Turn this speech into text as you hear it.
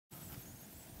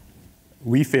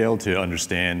We fail to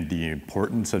understand the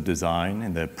importance of design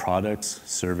in the products,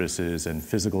 services, and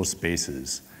physical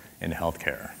spaces in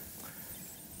healthcare.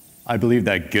 I believe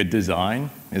that good design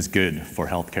is good for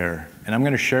healthcare, and I'm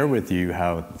going to share with you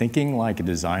how thinking like a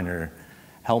designer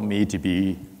helped me to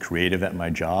be creative at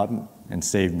my job and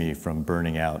saved me from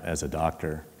burning out as a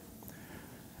doctor.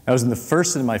 I was the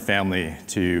first in my family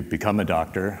to become a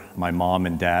doctor. My mom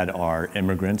and dad are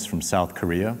immigrants from South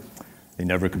Korea. They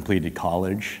never completed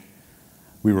college.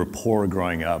 We were poor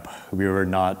growing up. We were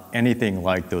not anything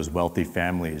like those wealthy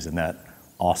families in that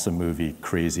awesome movie,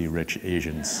 Crazy Rich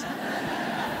Asians.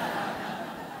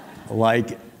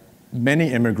 Like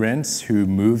many immigrants who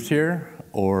moved here,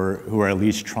 or who are at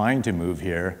least trying to move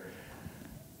here,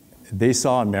 they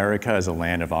saw America as a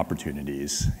land of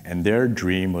opportunities, and their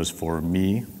dream was for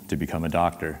me to become a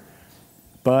doctor.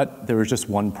 But there was just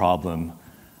one problem.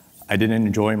 I didn't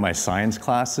enjoy my science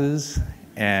classes,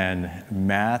 and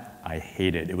math, I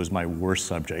hated. It was my worst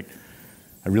subject.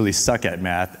 I really suck at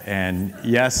math, and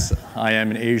yes, I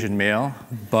am an Asian male,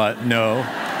 but no,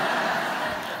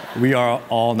 we are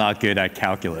all not good at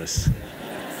calculus.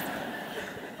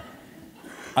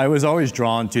 I was always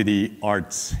drawn to the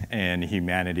arts and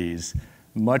humanities.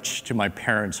 Much to my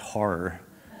parents' horror,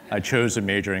 I chose to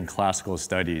major in classical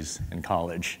studies in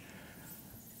college.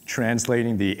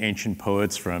 Translating the ancient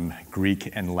poets from Greek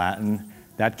and Latin,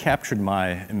 that captured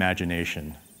my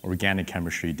imagination. Organic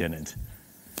chemistry didn't.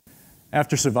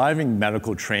 After surviving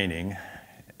medical training,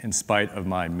 in spite of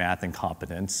my math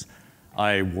incompetence,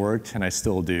 I worked, and I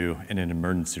still do, in an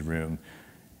emergency room.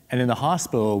 And in the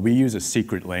hospital, we use a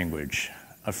secret language.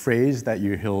 A phrase that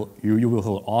you will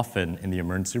hear often in the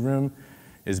emergency room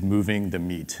is moving the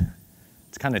meat.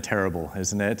 It's kind of terrible,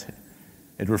 isn't it?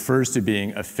 It refers to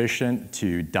being efficient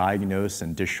to diagnose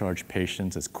and discharge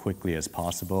patients as quickly as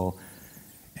possible.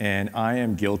 And I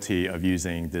am guilty of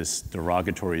using this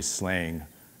derogatory slang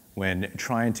when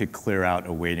trying to clear out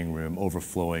a waiting room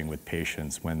overflowing with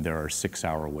patients when there are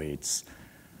 6-hour waits.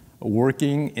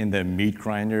 Working in the meat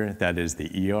grinder that is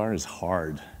the ER is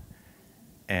hard.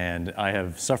 And I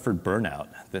have suffered burnout.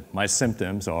 My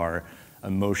symptoms are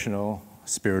emotional,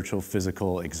 spiritual,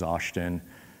 physical exhaustion,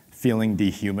 feeling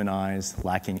dehumanized,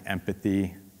 lacking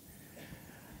empathy.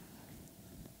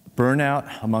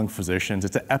 Burnout among physicians,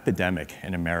 it's an epidemic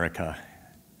in America.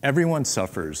 Everyone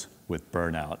suffers with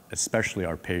burnout, especially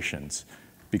our patients,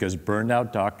 because burned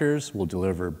out doctors will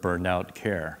deliver burned out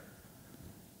care.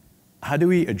 How do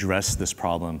we address this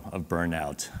problem of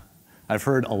burnout? I've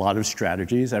heard a lot of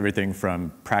strategies, everything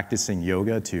from practicing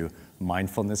yoga to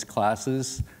mindfulness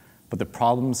classes, but the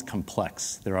problem's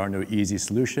complex. There are no easy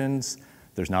solutions.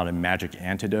 There's not a magic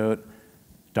antidote.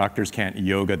 Doctors can't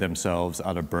yoga themselves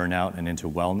out of burnout and into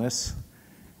wellness.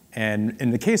 And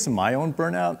in the case of my own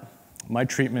burnout, my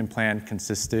treatment plan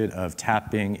consisted of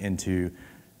tapping into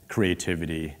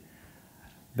creativity.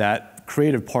 That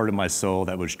creative part of my soul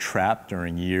that was trapped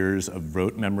during years of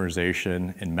rote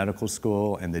memorization in medical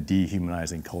school and the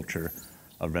dehumanizing culture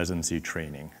of residency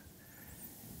training.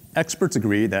 Experts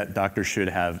agree that doctors should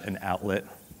have an outlet,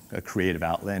 a creative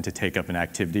outlet, and to take up an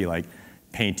activity like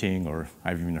painting, or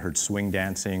I've even heard swing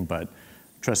dancing, but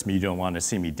trust me, you don't want to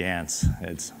see me dance.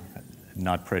 It's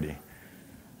not pretty.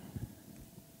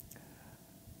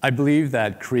 I believe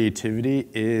that creativity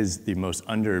is the most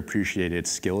underappreciated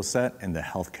skill set in the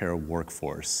healthcare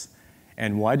workforce.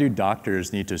 And why do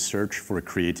doctors need to search for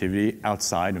creativity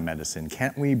outside of medicine?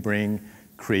 Can't we bring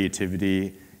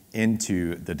creativity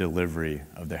into the delivery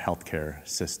of the healthcare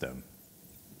system?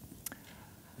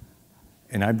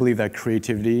 And I believe that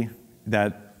creativity,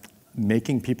 that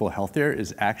making people healthier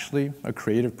is actually a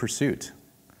creative pursuit.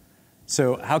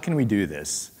 So how can we do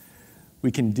this? We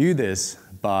can do this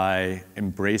by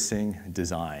embracing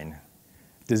design.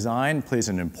 Design plays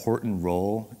an important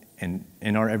role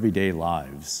in our everyday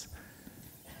lives.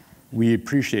 We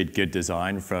appreciate good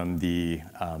design from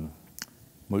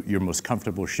your most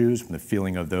comfortable shoes, from the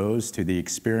feeling of those, to the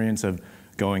experience of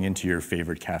going into your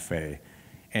favorite cafe.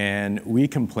 And we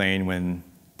complain when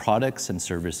products and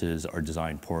services are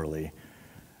designed poorly.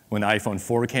 When the iPhone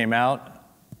 4 came out,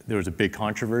 there was a big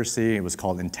controversy. It was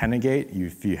called Antennagate.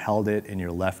 If you held it in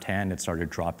your left hand, it started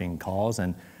dropping calls,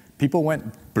 and people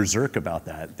went berserk about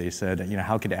that. They said,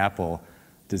 how could Apple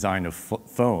design a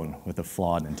phone with a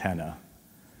flawed antenna?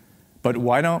 But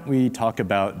why don't we talk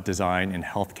about design in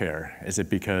healthcare? Is it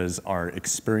because our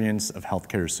experience of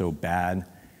healthcare is so bad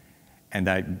and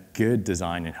that good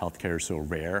design in healthcare is so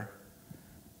rare?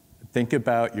 Think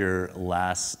about your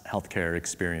last healthcare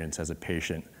experience as a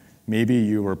patient. Maybe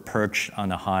you were perched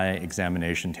on a high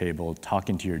examination table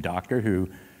talking to your doctor who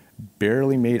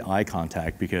barely made eye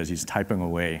contact because he's typing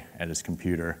away at his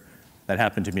computer. That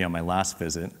happened to me on my last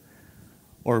visit.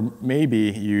 Or maybe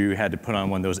you had to put on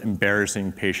one of those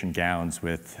embarrassing patient gowns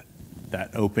with that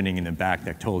opening in the back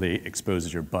that totally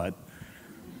exposes your butt.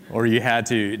 Or you had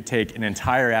to take an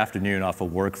entire afternoon off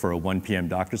of work for a 1 p.m.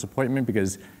 doctor's appointment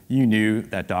because you knew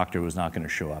that doctor was not going to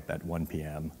show up at 1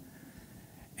 p.m.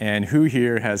 And who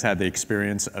here has had the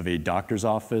experience of a doctor's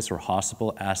office or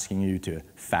hospital asking you to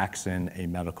fax in a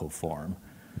medical form?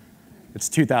 It's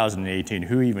 2018.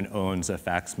 Who even owns a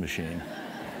fax machine?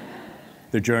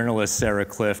 The journalist Sarah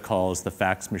Cliff calls the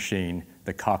fax machine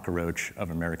the cockroach of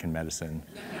American medicine.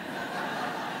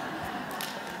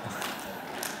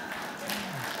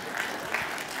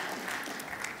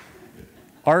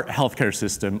 Our healthcare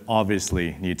system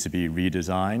obviously needs to be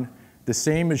redesigned. The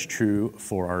same is true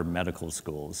for our medical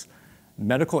schools.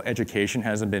 Medical education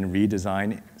hasn't been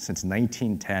redesigned since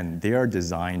 1910. They are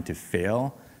designed to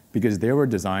fail because they were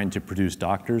designed to produce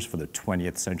doctors for the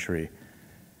 20th century.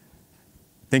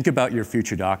 Think about your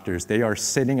future doctors. They are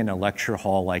sitting in a lecture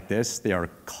hall like this. They are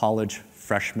college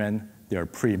freshmen. They are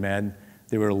pre-med.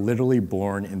 They were literally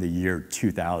born in the year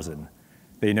 2000.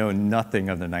 They know nothing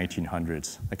of the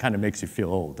 1900s. That kind of makes you feel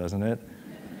old, doesn't it?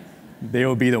 They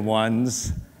will be the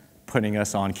ones putting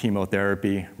us on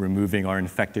chemotherapy, removing our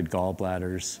infected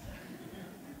gallbladders,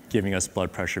 giving us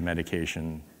blood pressure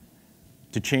medication.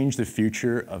 To change the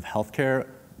future of healthcare,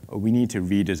 we need to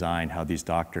redesign how these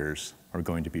doctors are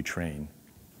going to be trained.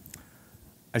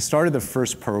 I started the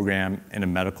first program in a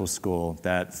medical school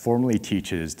that formally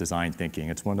teaches design thinking.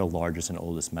 It's one of the largest and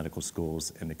oldest medical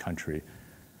schools in the country.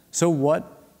 So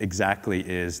what exactly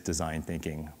is design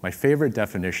thinking? My favorite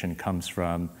definition comes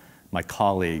from my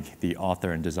colleague, the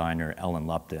author and designer Ellen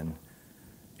Lupton.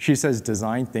 She says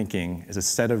design thinking is a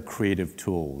set of creative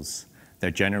tools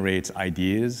that generates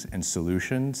ideas and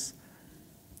solutions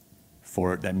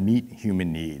that meet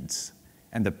human needs.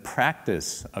 And the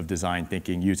practice of design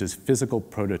thinking uses physical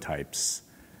prototypes,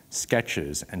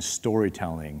 sketches, and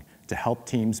storytelling to help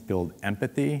teams build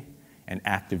empathy and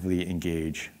actively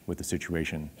engage with the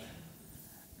situation.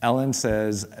 Ellen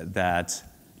says that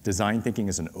design thinking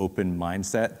is an open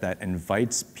mindset that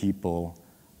invites people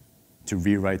to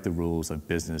rewrite the rules of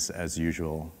business as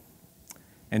usual.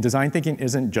 And design thinking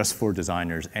isn't just for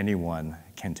designers. Anyone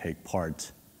can take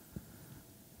part.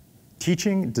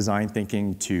 Teaching design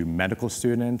thinking to medical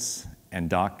students and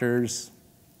doctors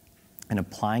and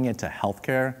applying it to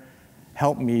healthcare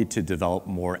helped me to develop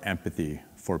more empathy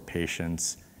for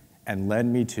patients and led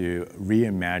me to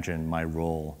reimagine my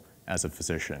role as a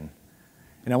physician.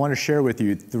 And I want to share with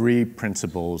you 3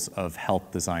 principles of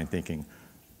health design thinking: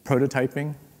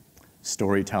 prototyping,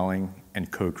 storytelling,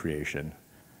 and co-creation.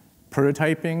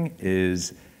 Prototyping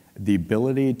is the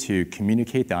ability to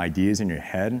communicate the ideas in your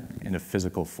head in a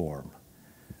physical form.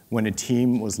 When a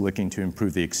team was looking to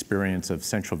improve the experience of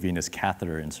central venous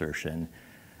catheter insertion,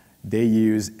 they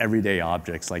use everyday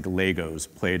objects like Legos,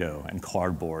 Play-Doh, and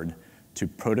cardboard to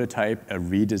prototype a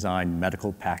redesigned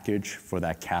medical package for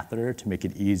that catheter to make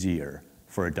it easier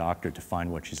for a doctor to find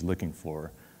what she's looking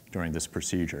for during this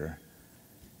procedure.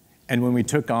 And when we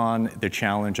took on the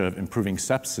challenge of improving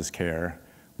sepsis care,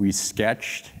 we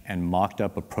sketched and mocked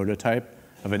up a prototype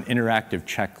of an interactive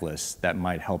checklist that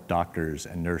might help doctors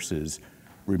and nurses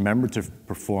remember to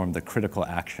perform the critical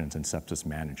actions in sepsis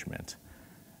management.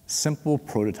 Simple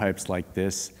prototypes like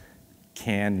this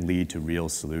can lead to real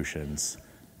solutions.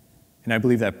 And I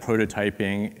believe that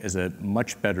prototyping is a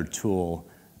much better tool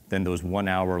than those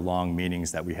 1-hour-long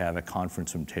meetings that we have at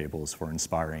conference room tables for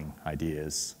inspiring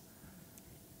ideas.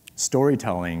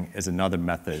 Storytelling is another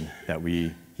method that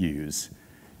we use.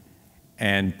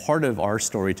 And part of our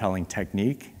storytelling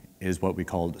technique is what we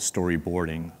call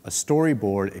storyboarding. A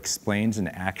storyboard explains an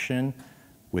action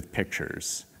with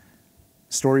pictures.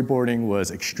 Storyboarding was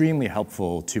extremely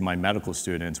helpful to my medical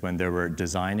students when they were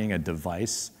designing a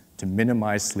device to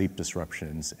minimize sleep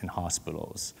disruptions in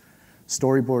hospitals.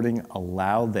 Storyboarding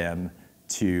allowed them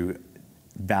to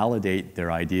validate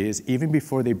their ideas even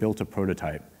before they built a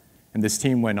prototype. And this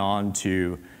team went on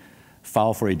to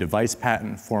file for a device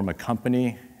patent, form a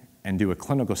company, and do a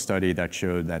clinical study that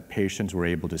showed that patients were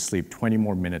able to sleep 20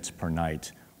 more minutes per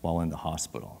night while in the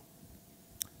hospital.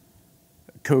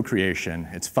 Co-creation,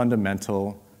 it's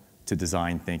fundamental to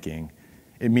design thinking.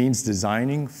 It means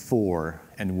designing for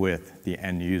and with the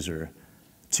end user.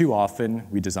 Too often,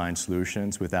 we design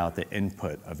solutions without the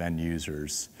input of end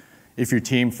users. If your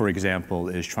team, for example,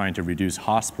 is trying to reduce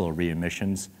hospital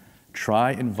readmissions,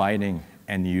 try inviting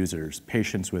end users,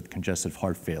 patients with congestive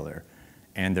heart failure,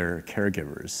 and their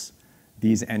caregivers.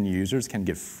 These end users can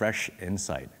give fresh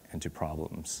insight into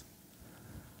problems.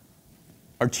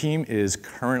 Our team is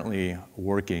currently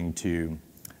working to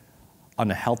on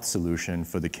a health solution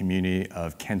for the community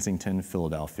of Kensington,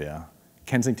 Philadelphia.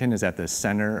 Kensington is at the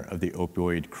center of the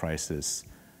opioid crisis.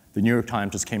 The New York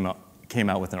Times just came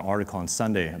out with an article on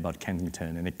Sunday about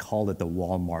Kensington, and it called it the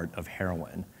Walmart of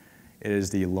heroin. It is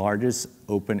the largest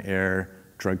open-air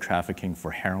drug trafficking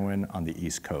for heroin on the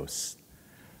East Coast.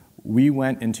 We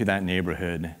went into that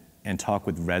neighborhood and talked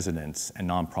with residents and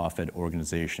nonprofit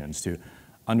organizations to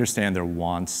understand their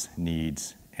wants,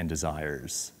 needs, and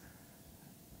desires.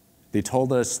 They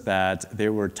told us that they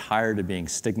were tired of being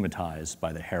stigmatized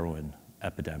by the heroin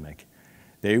epidemic.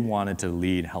 They wanted to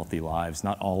lead healthy lives.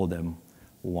 Not all of them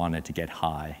wanted to get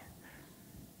high.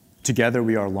 Together,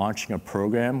 we are launching a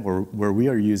program where we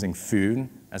are using food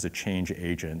as a change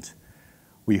agent.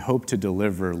 We hope to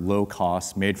deliver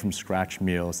low-cost, made-from-scratch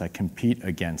meals that compete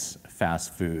against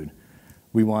fast food.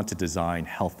 We want to design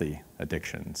healthy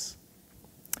addictions.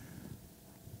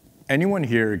 Anyone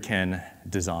here can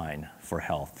design for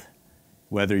health,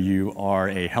 whether you are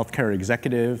a healthcare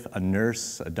executive, a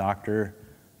nurse, a doctor,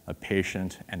 a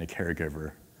patient, and a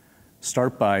caregiver.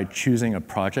 Start by choosing a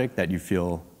project that you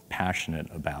feel passionate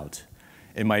about.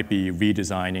 It might be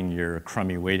redesigning your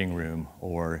crummy waiting room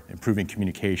or improving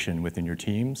communication within your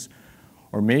teams,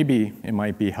 or maybe it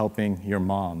might be helping your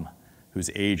mom who's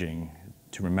aging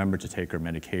to remember to take her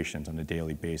medications on a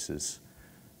daily basis.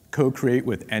 Co-create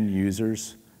with end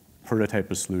users,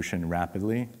 prototype a solution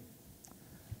rapidly.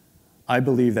 I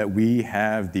believe that we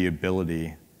have the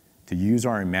ability to use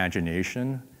our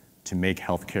imagination to make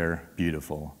healthcare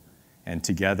beautiful, and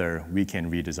together we can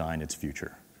redesign its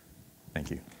future.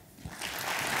 Thank you.